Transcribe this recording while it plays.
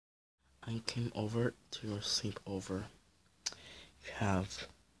I came over to your sleepover you have,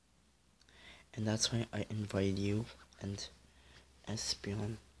 and that's why I invited you and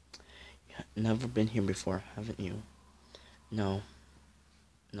Espion. You have never been here before, haven't you? No,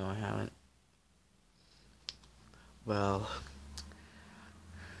 no, I haven't. Well,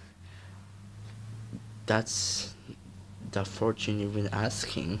 that's the fortune you've been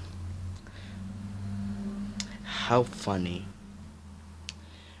asking. How funny.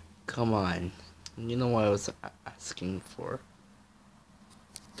 Come on. You know what I was asking for.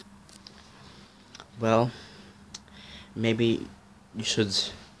 Well, maybe you should,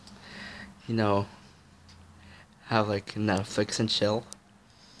 you know, have like Netflix and chill.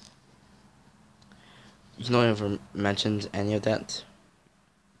 You know, I never mentioned any of that.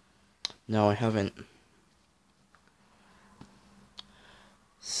 No, I haven't.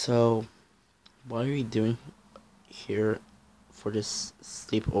 So, what are you doing here for this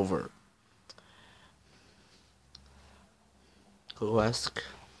sleepover? Go ask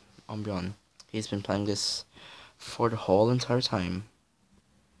Umbreon. He's been playing this for the whole entire time.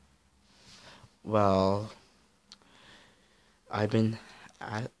 Well, I've been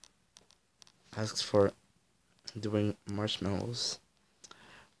asked for doing marshmallows.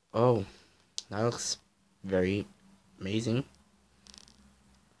 Oh, that looks very amazing.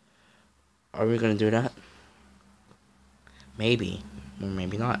 Are we gonna do that? Maybe, or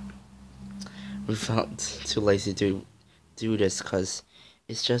maybe not. We felt too lazy to do this because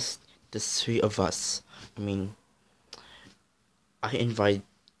it's just the three of us. I mean,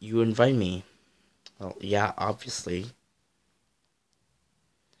 you invite me. Well, yeah, obviously.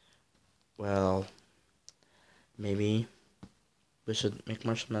 Well, maybe we should make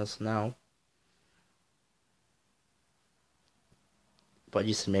marshmallows now. But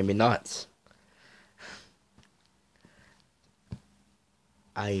you said maybe not.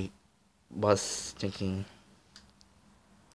 I was thinking